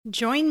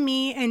Join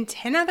me and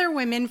 10 other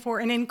women for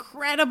an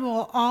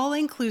incredible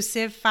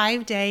all-inclusive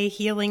 5-day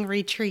healing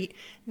retreat.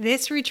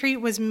 This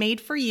retreat was made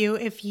for you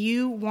if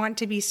you want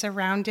to be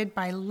surrounded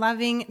by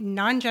loving,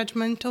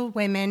 non-judgmental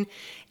women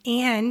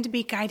and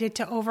be guided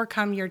to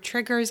overcome your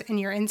triggers and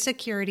your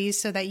insecurities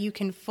so that you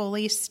can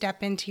fully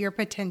step into your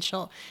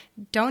potential.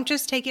 Don't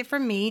just take it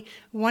from me.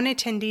 One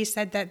attendee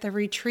said that the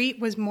retreat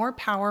was more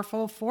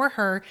powerful for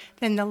her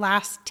than the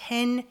last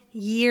 10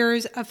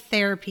 years of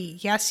therapy.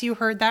 Yes, you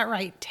heard that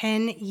right,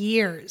 10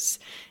 years.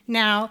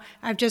 Now,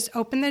 I've just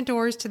opened the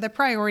doors to the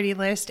priority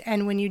list,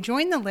 and when you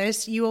join the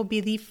list, you will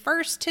be the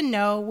first to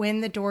know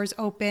when the doors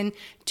open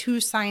to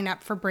sign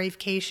up for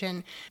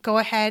Bravecation. Go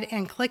ahead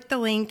and click the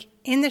link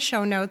in the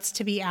show notes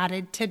to be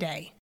added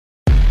today.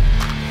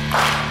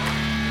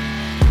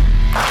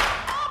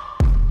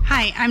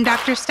 Hi, I'm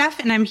Dr. Steph,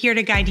 and I'm here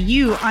to guide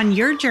you on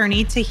your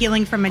journey to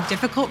healing from a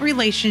difficult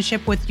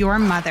relationship with your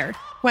mother.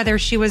 Whether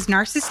she was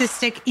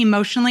narcissistic,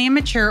 emotionally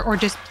immature, or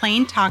just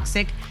plain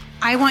toxic,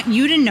 I want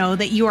you to know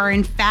that you are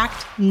in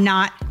fact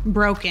not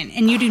broken,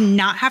 and you do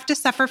not have to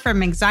suffer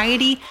from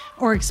anxiety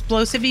or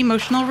explosive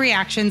emotional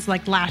reactions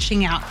like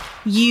lashing out.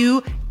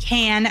 You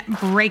can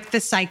break the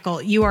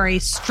cycle. You are a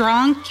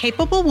strong,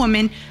 capable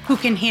woman who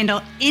can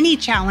handle any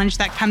challenge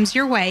that comes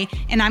your way,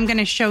 and I'm going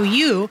to show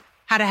you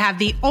how to have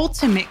the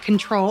ultimate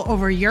control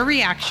over your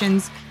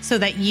reactions so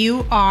that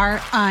you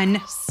are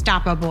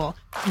unstoppable.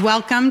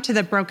 Welcome to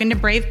the Broken to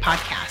Brave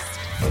podcast.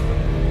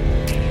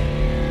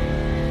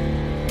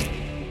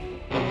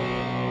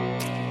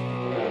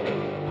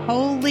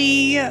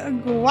 Holy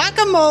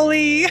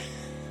guacamole.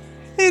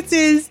 This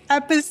is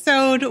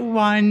episode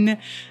 1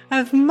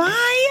 of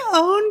my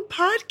own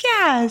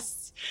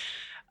podcast.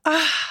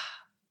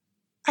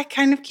 I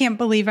kind of can't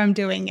believe I'm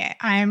doing it.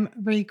 I'm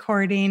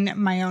recording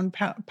my own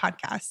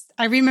podcast.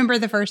 I remember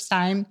the first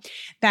time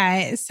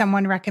that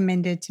someone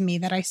recommended to me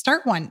that I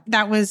start one.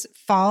 That was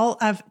fall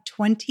of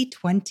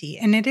 2020,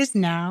 and it is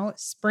now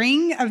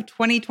spring of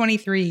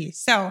 2023.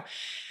 So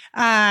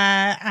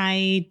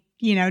I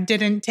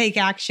didn't take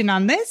action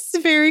on this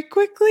very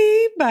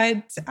quickly,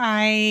 but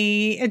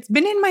it's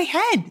been in my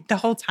head the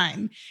whole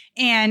time.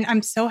 And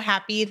I'm so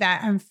happy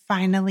that I'm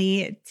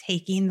finally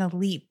taking the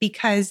leap,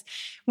 because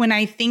when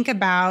I think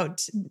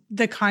about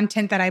the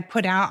content that I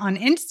put out on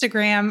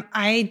Instagram,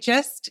 I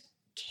just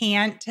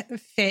can't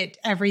fit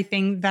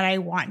everything that I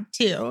want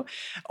to.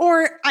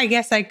 Or I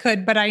guess I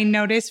could, but I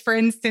notice, for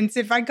instance,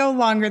 if I go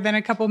longer than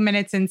a couple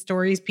minutes in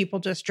stories, people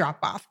just drop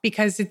off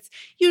because it's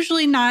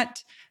usually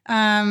not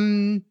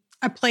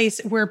a place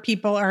where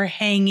people are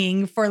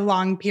hanging for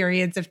long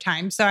periods of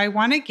time. So I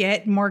want to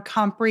get more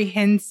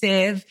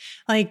comprehensive,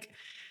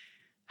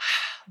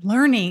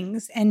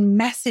 learnings and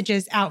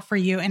messages out for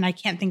you. And I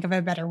can't think of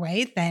a better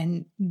way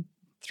than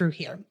through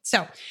here. So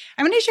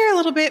I'm going to share a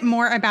little bit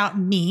more about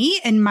me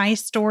and my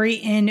story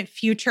in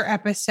future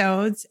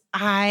episodes.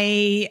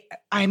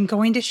 I'm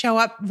going to show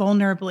up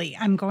vulnerably.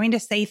 I'm going to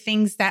say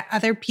things that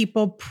other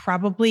people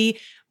probably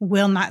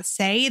will not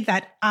say,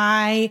 that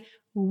I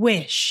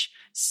wish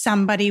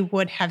somebody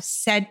would have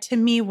said to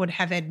me, would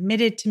have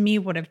admitted to me,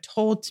 would have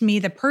told to me.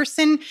 The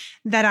person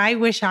that I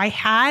wish I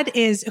had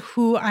is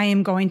who I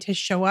am going to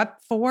show up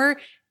for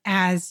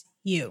as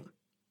you.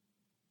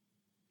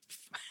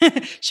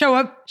 show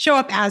up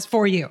as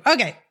for you.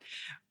 Okay.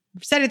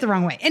 Said it the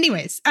wrong way.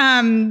 Anyways,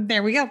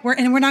 there we go.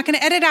 We're not going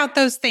to edit out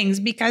those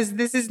things because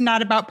this is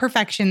not about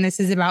perfection.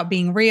 This is about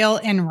being real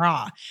and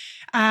raw.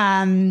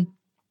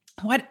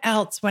 What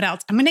else?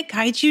 I'm going to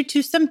guide you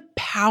to some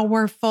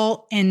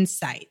powerful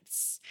insights.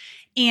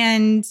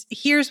 And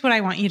here's what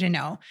I want you to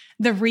know.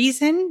 The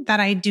reason that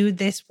I do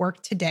this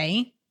work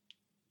today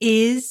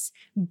is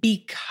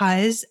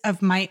because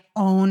of my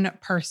own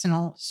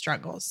personal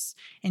struggles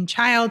in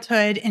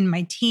childhood, in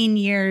my teen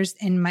years,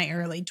 in my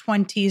early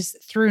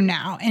 20s through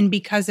now, and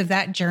because of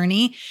that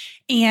journey.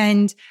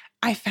 And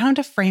I found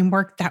a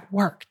framework that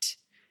worked,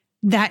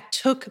 that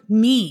took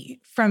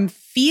me from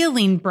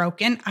feeling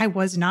broken. I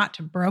was not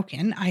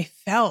broken. I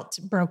felt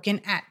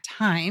broken at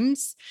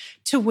times,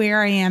 to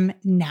where I am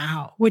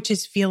now, which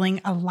is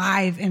feeling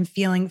alive and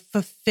feeling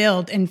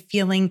fulfilled and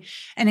feeling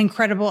an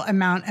incredible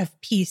amount of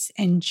peace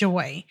and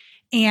joy.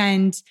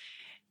 And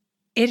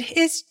it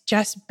has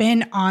just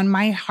been on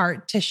my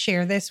heart to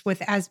share this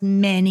with as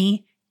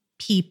many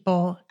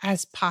people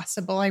as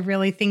possible. I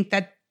really think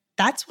that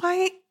that's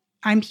why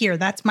I'm here.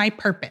 That's my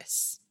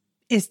purpose,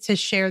 is to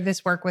share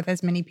this work with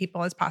as many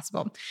people as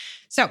possible.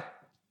 So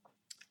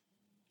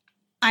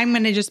I'm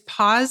going to just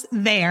pause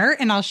there,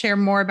 and I'll share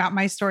more about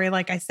my story,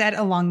 like I said,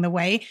 along the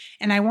way.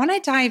 And I want to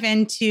dive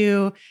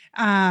into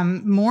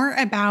more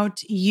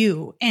about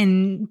you,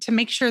 and to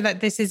make sure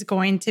that this is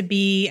going to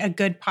be a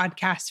good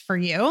podcast for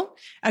you,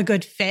 a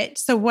good fit.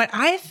 So what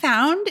I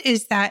found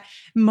is that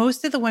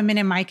most of the women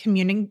in my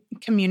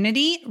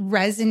community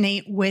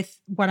resonate with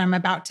what I'm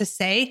about to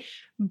say,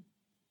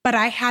 but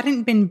I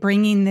hadn't been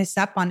bringing this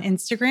up on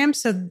Instagram.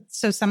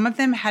 So some of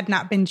them had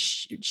not been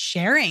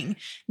sharing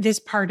this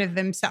part of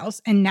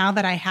themselves. And now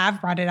that I have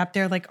brought it up,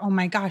 they're like, oh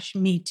my gosh,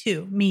 me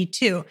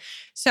too.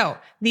 So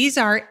these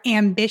are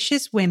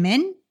ambitious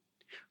women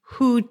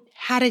who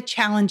had a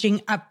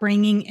challenging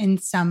upbringing in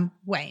some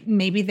way.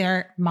 Maybe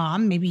their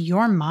mom, maybe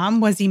your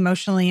mom was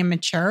emotionally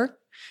immature,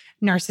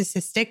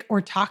 narcissistic,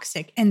 or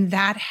toxic, and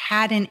that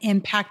had an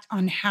impact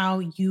on how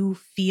you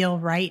feel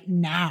right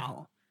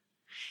now.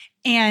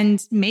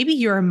 And maybe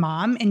you're a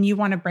mom and you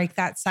want to break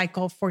that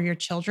cycle for your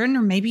children,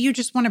 or maybe you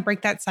just want to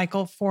break that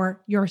cycle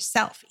for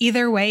yourself.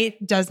 Either way,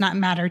 it does not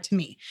matter to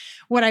me.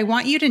 What I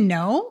want you to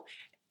know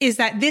is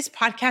that this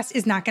podcast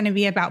is not going to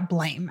be about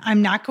blame.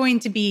 I'm not going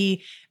to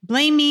be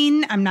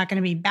blaming. I'm not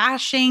going to be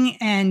bashing.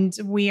 And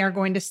we are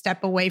going to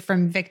step away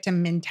from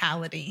victim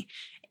mentality.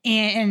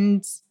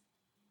 And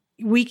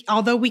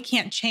although we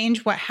can't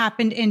change what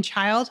happened in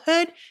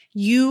childhood,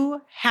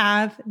 you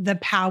have the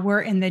power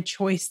and the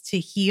choice to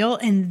heal.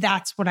 And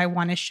that's what I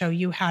want to show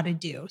you how to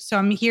do. So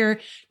I'm here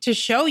to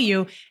show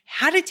you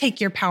how to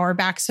take your power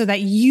back so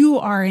that you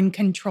are in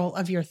control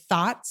of your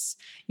thoughts,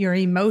 your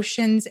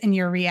emotions, and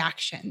your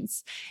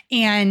reactions.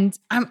 And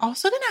I'm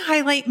also going to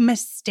highlight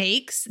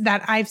mistakes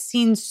that I've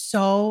seen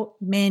so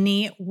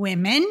many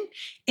women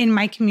in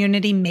my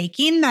community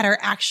making that are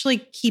actually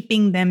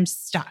keeping them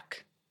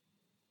stuck.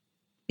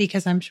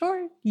 Because I'm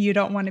sure you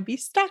don't want to be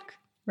stuck,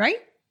 right?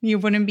 You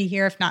wouldn't be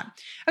here if not.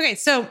 Okay,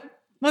 so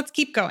let's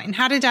keep going.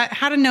 How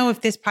to know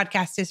if this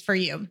podcast is for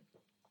you?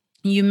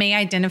 You may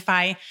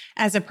identify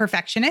as a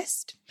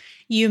perfectionist.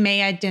 You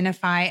may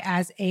identify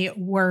as a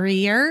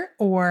worrier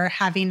or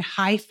having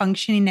high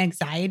functioning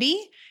anxiety.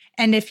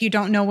 And if you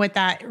don't know what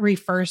that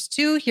refers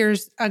to,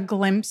 here's a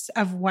glimpse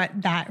of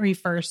what that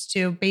refers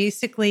to.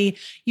 Basically,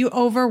 you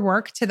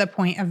overwork to the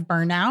point of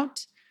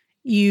burnout.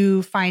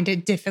 You find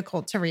it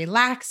difficult to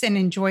relax and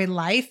enjoy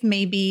life,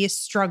 maybe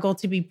struggle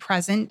to be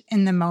present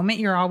in the moment.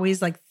 You're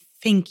always like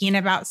thinking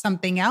about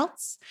something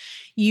else.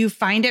 You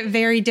find it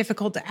very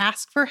difficult to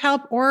ask for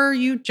help, or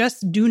you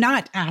just do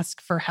not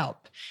ask for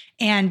help.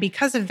 And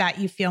because of that,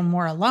 you feel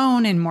more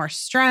alone and more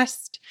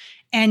stressed,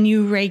 and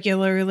you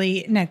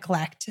regularly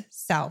neglect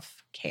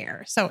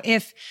self-care. So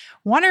if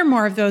one or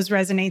more of those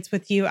resonates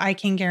with you, I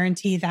can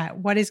guarantee that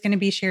what is going to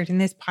be shared in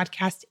this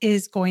podcast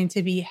is going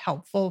to be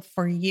helpful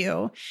for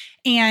you.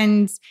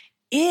 And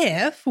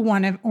if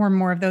one or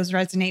more of those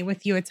resonate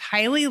with you, it's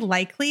highly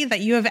likely that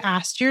you have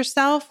asked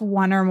yourself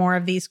one or more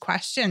of these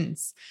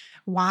questions.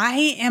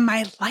 Why am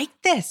I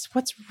like this?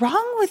 What's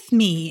wrong with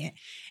me?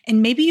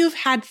 And maybe you've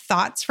had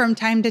thoughts from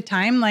time to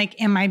time,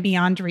 like, am I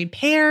beyond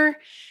repair?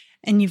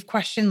 And you've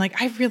questioned, like,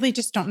 I really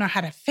just don't know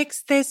how to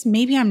fix this.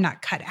 Maybe I'm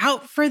not cut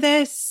out for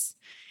this.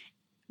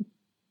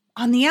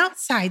 On the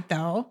outside,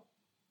 though,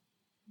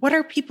 what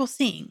are people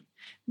seeing?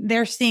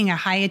 They're seeing a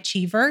high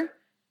achiever.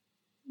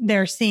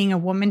 They're seeing a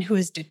woman who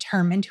is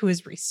determined, who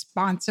is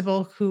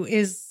responsible, who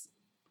is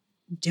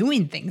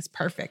doing things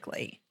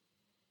perfectly,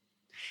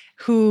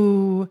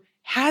 who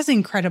has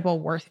incredible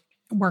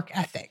work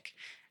ethic.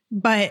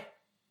 But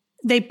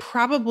they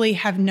probably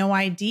have no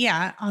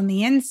idea on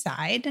the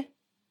inside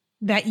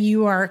that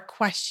you are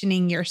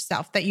questioning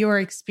yourself, that you are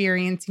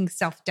experiencing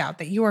self-doubt,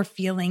 that you are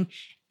feeling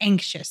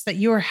anxious, that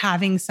you are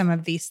having some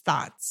of these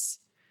thoughts.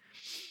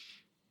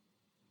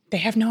 They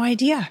have no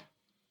idea.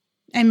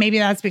 And maybe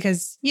that's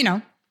because,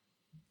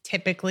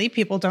 typically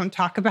people don't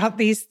talk about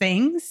these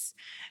things,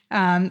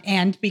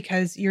 and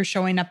because you're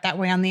showing up that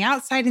way on the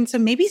outside. And so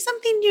maybe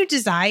something you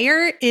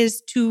desire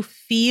is to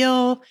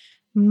feel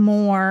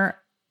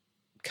more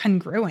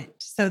congruent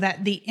so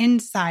that the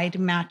inside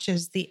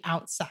matches the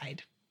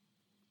outside.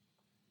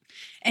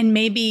 And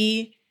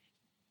maybe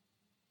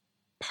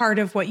part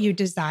of what you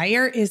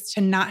desire is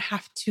to not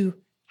have to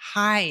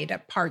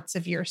hide parts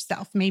of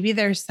yourself. Maybe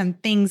there's some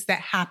things that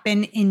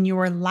happen in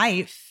your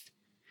life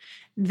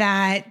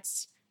that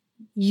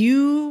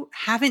you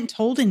haven't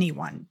told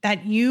anyone,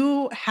 that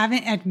you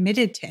haven't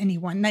admitted to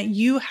anyone, that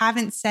you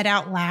haven't said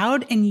out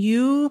loud, and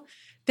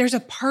there's a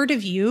part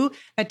of you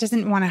that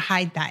doesn't want to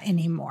hide that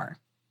anymore.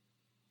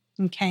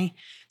 Okay.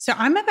 So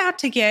I'm about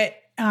to get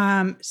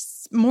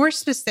more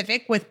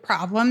specific with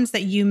problems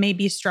that you may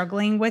be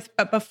struggling with.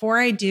 But before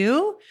I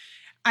do,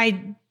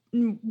 I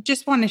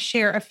just want to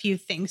share a few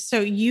things.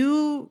 So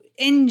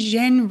in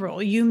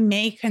general, you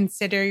may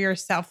consider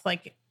yourself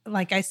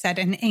like I said,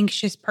 an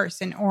anxious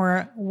person or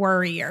a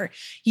worrier.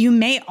 You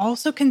may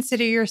also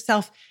consider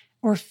yourself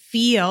or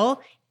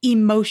feel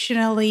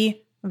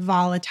emotionally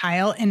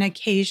volatile and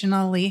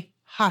occasionally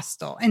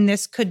hostile. And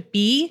this could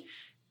be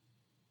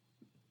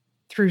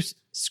through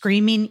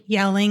screaming,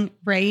 yelling,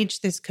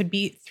 rage. This could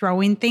be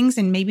throwing things.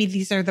 And maybe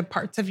these are the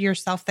parts of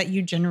yourself that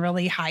you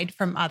generally hide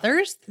from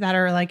others that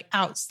are like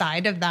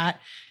outside of that,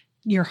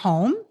 your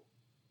home,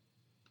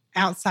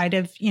 outside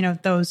of,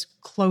 those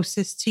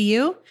closest to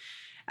you.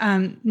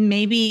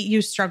 Maybe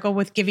you struggle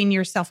with giving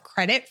yourself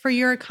credit for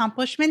your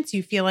accomplishments.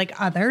 You feel like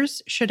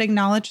others should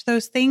acknowledge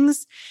those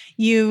things.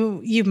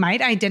 You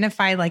might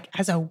identify like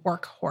as a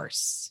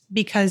workhorse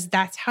because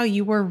that's how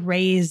you were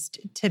raised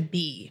to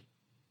be.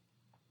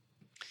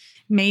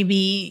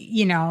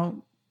 Maybe,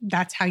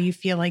 that's how you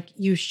feel like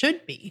you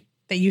should be,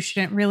 that you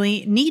shouldn't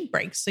really need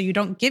breaks. So you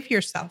don't give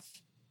yourself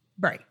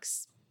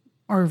breaks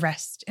or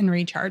rest and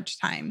recharge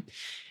time.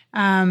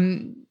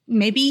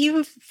 Maybe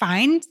you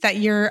find that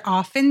you're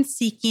often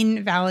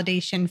seeking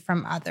validation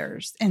from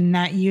others and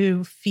that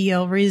you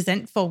feel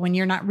resentful when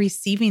you're not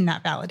receiving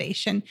that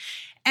validation.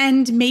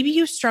 And maybe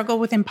you struggle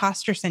with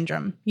imposter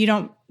syndrome. You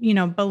don't,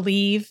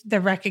 believe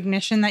the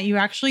recognition that you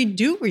actually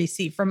do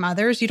receive from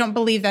others. You don't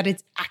believe that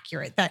it's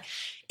accurate, that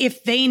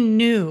if they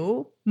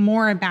knew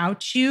more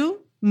about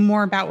you,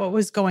 more about what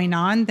was going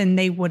on, then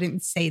they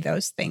wouldn't say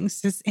those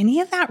things. Does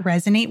any of that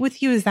resonate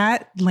with you? Is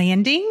that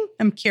landing?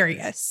 I'm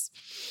curious.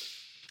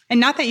 And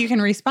not that you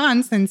can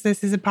respond since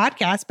this is a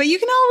podcast, but you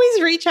can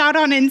always reach out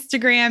on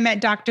Instagram at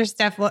Dr.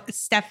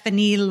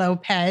 Stephanie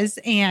Lopez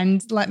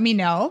and let me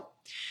know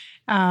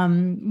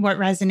what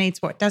resonates,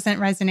 what doesn't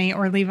resonate,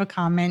 or leave a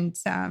comment.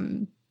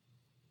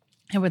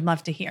 I would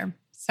love to hear.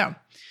 So,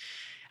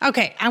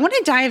 okay, I want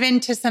to dive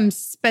into some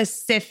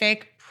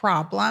specific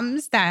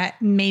problems that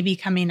may be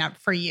coming up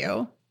for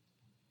you.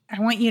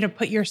 I want you to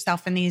put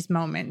yourself in these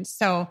moments.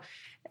 So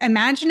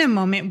imagine a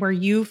moment where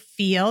you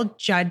feel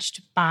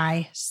judged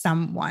by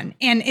someone.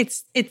 And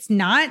it's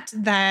not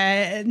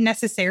that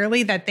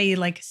necessarily that they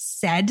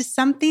said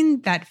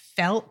something that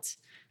felt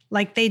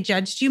like they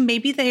judged you.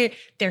 Maybe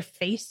their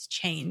face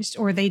changed,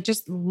 or they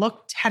just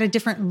had a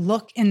different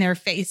look in their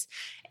face.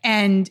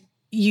 And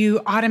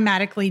you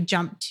automatically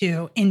jump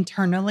to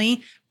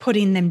internally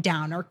putting them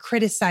down or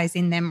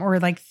criticizing them or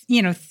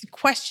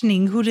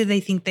questioning who do they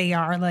think they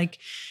are,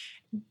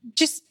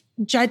 just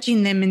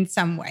judging them in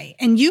some way.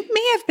 And you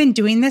may have been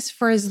doing this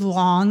for as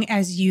long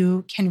as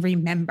you can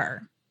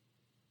remember.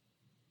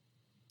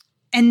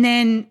 And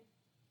then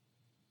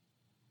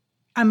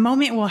a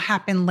moment will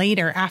happen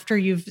later after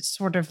you've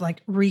sort of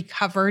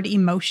recovered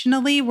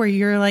emotionally where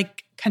you're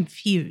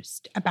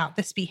confused about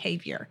this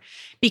behavior.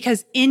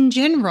 Because in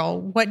general,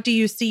 what do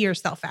you see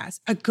yourself as?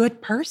 A good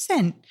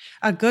person,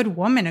 a good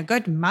woman, a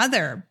good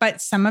mother.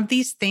 But some of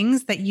these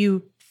things that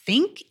you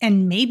think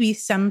and maybe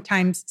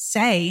sometimes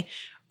say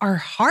are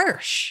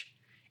harsh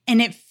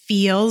and it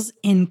feels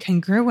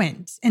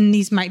incongruent. And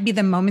these might be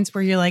the moments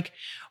where you're like,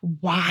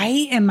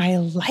 why am I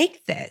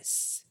like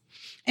this?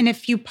 And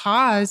if you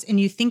pause and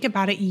you think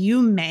about it,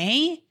 you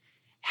may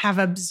have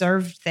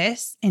observed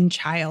this in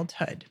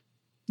childhood.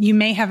 You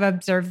may have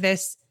observed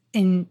this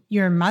in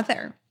your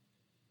mother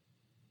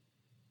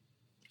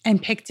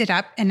and picked it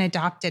up and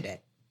adopted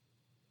it.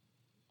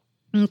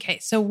 Okay,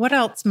 so what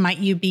else might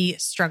you be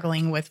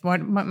struggling with?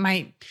 What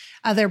might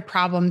other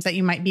problems that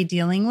you might be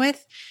dealing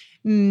with?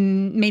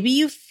 Maybe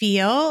you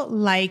feel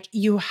like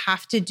you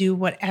have to do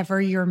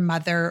whatever your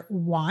mother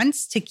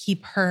wants to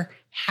keep her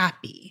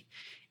happy.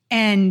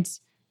 And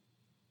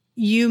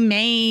you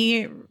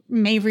may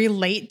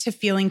relate to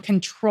feeling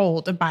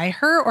controlled by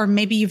her, or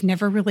maybe you've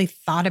never really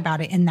thought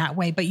about it in that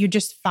way, but you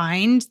just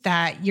find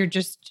that you're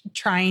just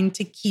trying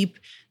to keep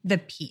the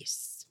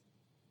peace.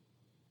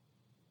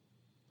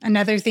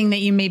 Another thing that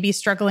you may be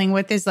struggling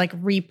with is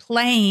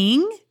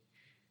replaying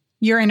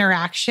your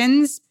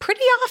interactions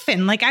pretty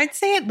often. I'd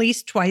say at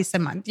least twice a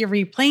month. You're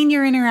replaying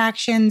your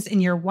interactions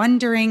and you're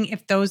wondering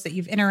if those that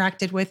you've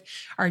interacted with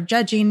are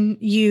judging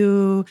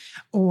you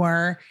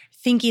or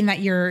thinking that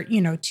you're,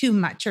 too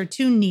much or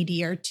too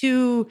needy or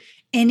too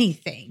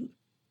anything.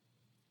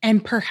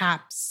 And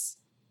perhaps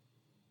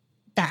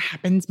that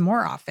happens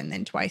more often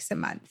than twice a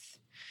month.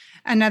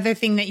 Another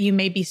thing that you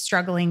may be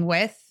struggling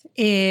with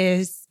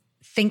is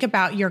think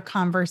about your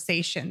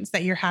conversations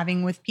that you're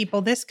having with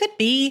people. This could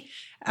be,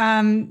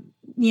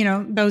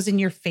 those in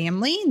your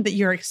family,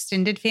 your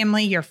extended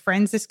family, your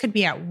friends. This could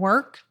be at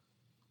work.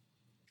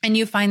 And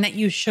you find that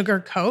you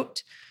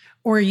sugarcoat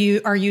or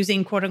you are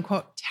using quote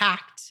unquote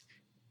tact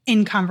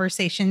in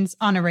conversations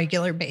on a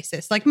regular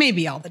basis,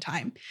 maybe all the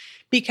time,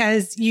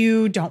 because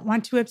you don't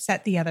want to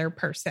upset the other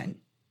person.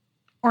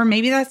 Or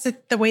maybe that's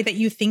the way that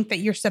you think that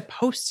you're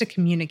supposed to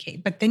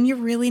communicate, but then you're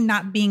really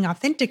not being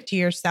authentic to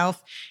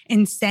yourself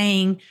in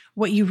saying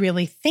what you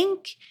really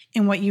think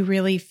and what you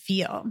really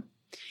feel.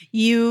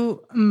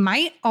 You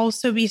might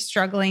also be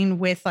struggling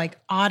with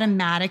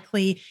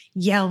automatically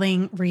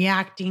yelling,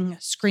 reacting,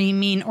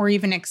 screaming, or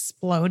even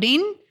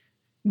exploding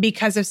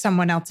because of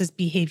someone else's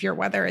behavior,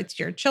 whether it's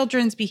your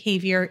children's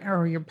behavior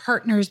or your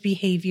partner's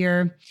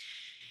behavior.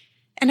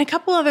 And a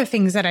couple other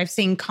things that I've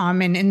seen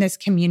common in this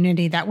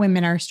community that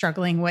women are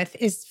struggling with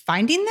is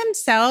finding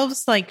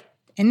themselves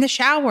in the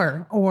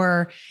shower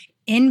or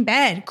in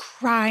bed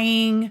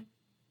crying,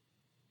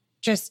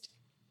 just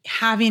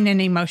having an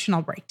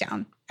emotional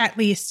breakdown. At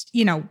least,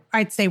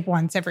 I'd say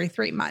once every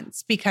 3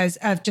 months because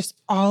of just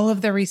all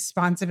of the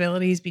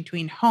responsibilities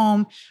between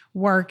home,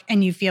 work,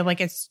 and you feel like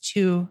it's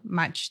too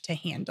much to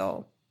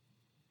handle.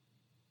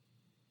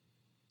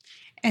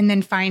 And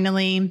then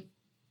finally,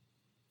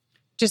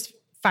 just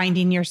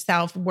finding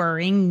yourself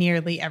worrying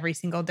nearly every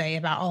single day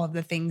about all of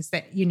the things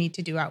that you need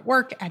to do at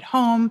work, at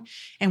home,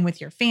 and with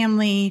your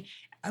family,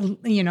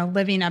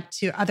 living up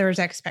to others'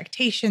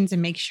 expectations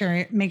and make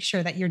sure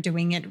that you're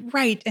doing it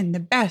right and the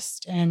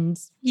best and,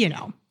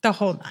 the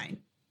whole nine.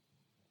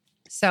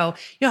 So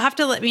you'll have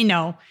to let me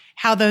know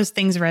how those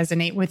things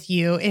resonate with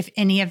you, if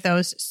any of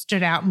those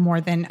stood out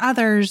more than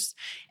others.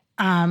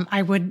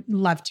 I would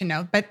love to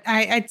know. But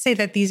I'd say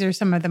that these are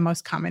some of the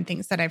most common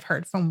things that I've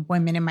heard from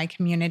women in my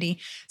community.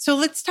 So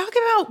let's talk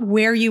about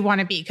where you want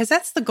to be, because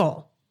that's the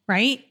goal,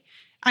 right?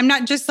 I'm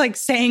not just like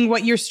saying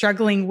what you're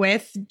struggling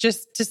with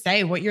just to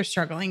say what you're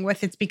struggling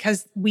with. It's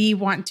because we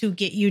want to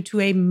get you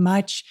to a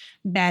much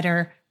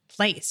better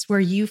place where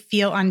you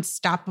feel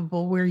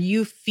unstoppable, where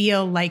you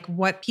feel like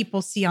what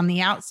people see on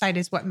the outside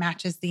is what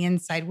matches the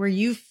inside, where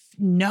you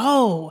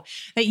know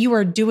that you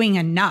are doing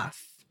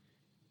enough,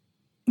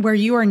 where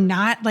you are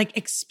not like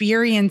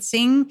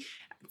experiencing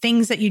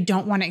things that you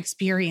don't want to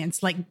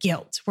experience, like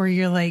guilt, where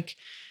you're like,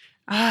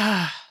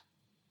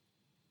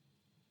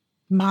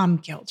 mom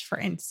guilt, for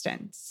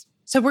instance.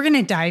 So we're going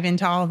to dive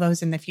into all of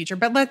those in the future,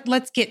 but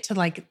let's get to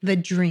like the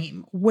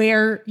dream,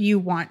 where you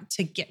want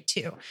to get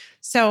to.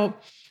 So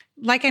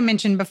like I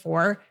mentioned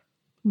before,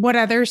 what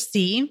others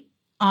see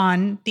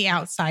on the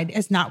outside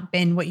has not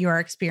been what you are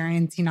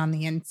experiencing on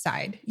the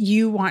inside.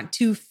 You want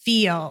to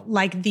feel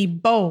like the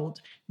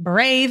bold,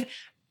 brave,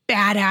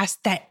 badass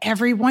that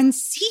everyone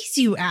sees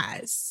you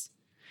as.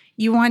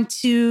 You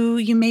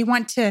may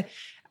want to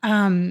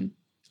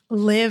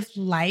live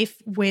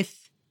life with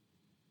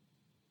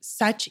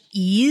such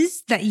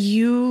ease that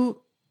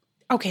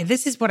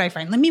this is what I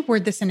find. Let me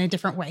word this in a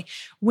different way.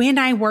 When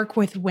I work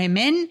with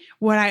women,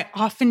 what I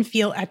often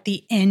feel at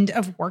the end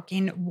of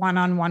working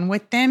one-on-one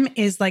with them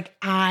is like,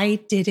 I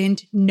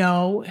didn't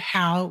know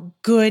how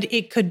good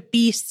it could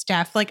be,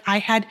 Steph. Like I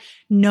had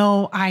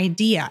no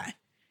idea.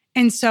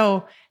 And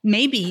so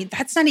maybe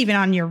that's not even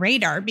on your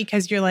radar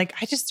because you're like,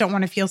 I just don't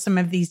want to feel some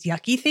of these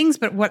yucky things.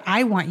 But what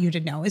I want you to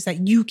know is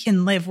that you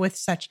can live with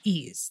such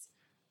ease.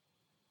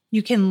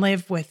 You can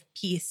live with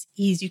peace,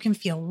 ease. You can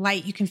feel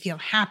light. You can feel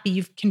happy.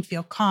 You can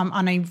feel calm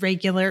on a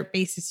regular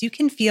basis. You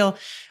can feel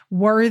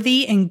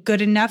worthy and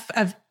good enough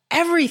of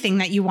everything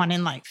that you want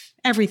in life,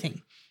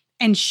 everything,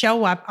 and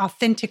show up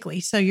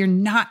authentically. So you're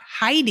not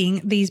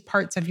hiding these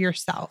parts of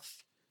yourself.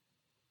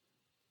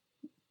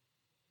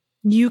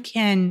 You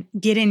can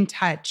get in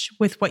touch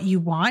with what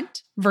you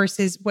want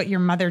versus what your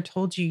mother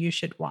told you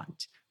should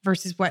want,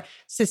 versus what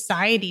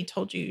society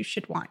told you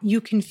should want. You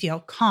can feel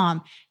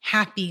calm,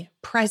 happy,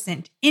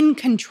 present, in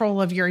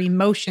control of your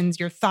emotions,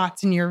 your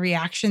thoughts, and your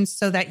reactions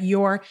so that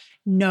you're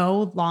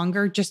no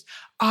longer just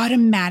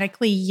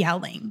automatically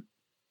yelling.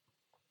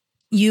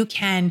 You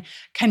can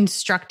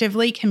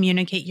constructively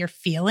communicate your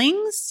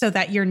feelings so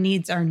that your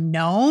needs are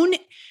known,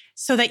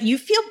 so that you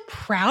feel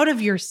proud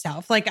of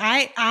yourself. Like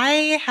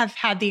I have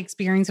had the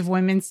experience of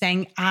women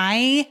saying,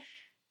 I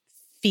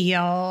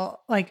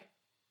feel like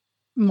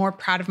more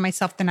proud of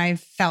myself than I've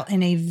felt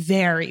in a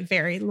very,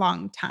 very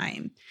long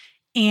time.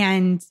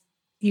 And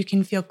you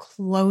can feel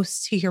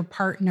close to your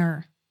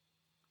partner.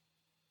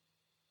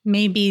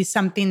 Maybe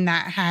something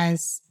that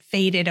has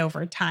faded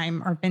over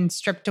time or been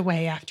stripped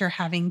away after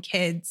having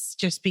kids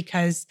just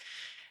because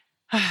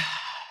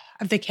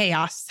of the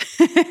chaos.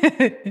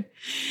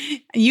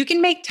 You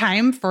can make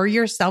time for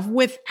yourself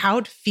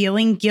without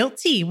feeling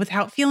guilty,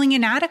 without feeling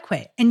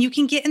inadequate. And you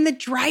can get in the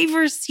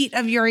driver's seat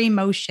of your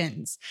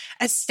emotions,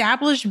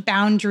 establish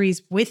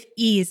boundaries with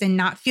ease and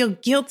not feel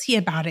guilty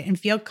about it and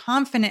feel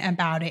confident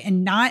about it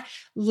and not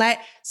let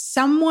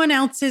someone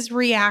else's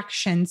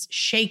reactions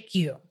shake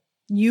you.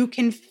 You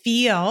can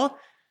feel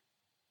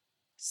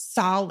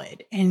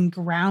solid and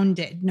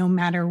grounded no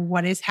matter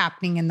what is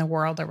happening in the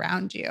world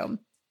around you.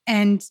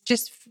 And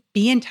just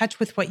be in touch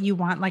with what you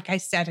want, like I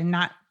said, and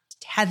not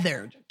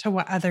tethered to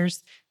what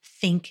others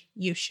think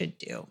you should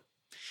do.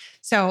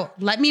 So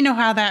let me know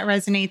how that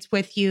resonates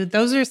with you.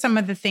 Those are some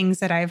of the things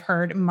that I've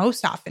heard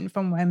most often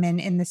from women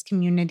in this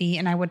community.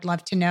 And I would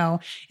love to know,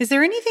 is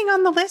there anything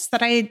on the list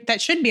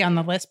that should be on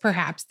the list,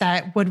 perhaps,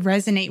 that would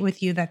resonate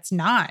with you that's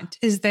not?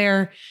 Is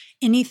there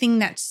anything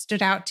that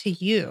stood out to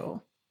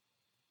you?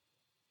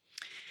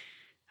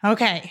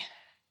 Okay.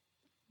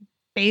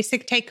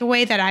 Basic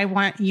takeaway that I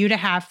want you to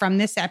have from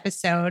this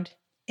episode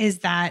is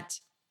that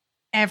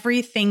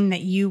everything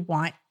that you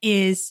want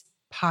is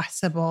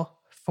possible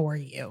for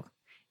you.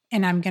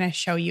 And I'm going to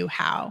show you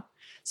how.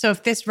 So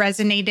if this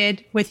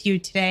resonated with you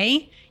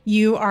today,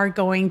 you are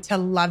going to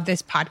love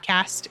this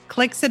podcast.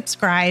 Click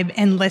subscribe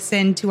and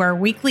listen to our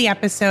weekly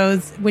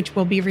episodes, which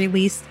will be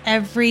released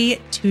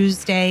every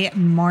Tuesday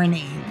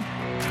morning.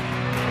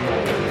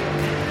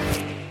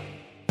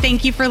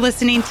 Thank you for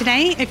listening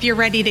today. If you're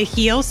ready to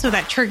heal so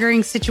that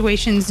triggering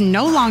situations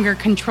no longer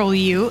control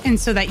you and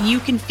so that you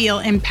can feel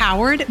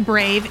empowered,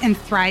 brave, and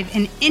thrive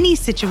in any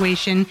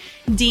situation,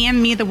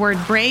 DM me the word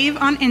brave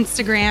on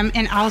Instagram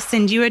and I'll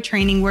send you a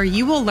training where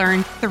you will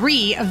learn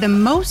 3 of the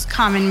most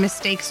common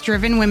mistakes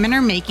driven women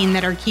are making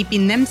that are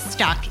keeping them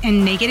stuck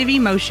in negative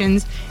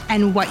emotions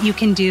and what you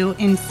can do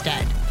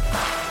instead.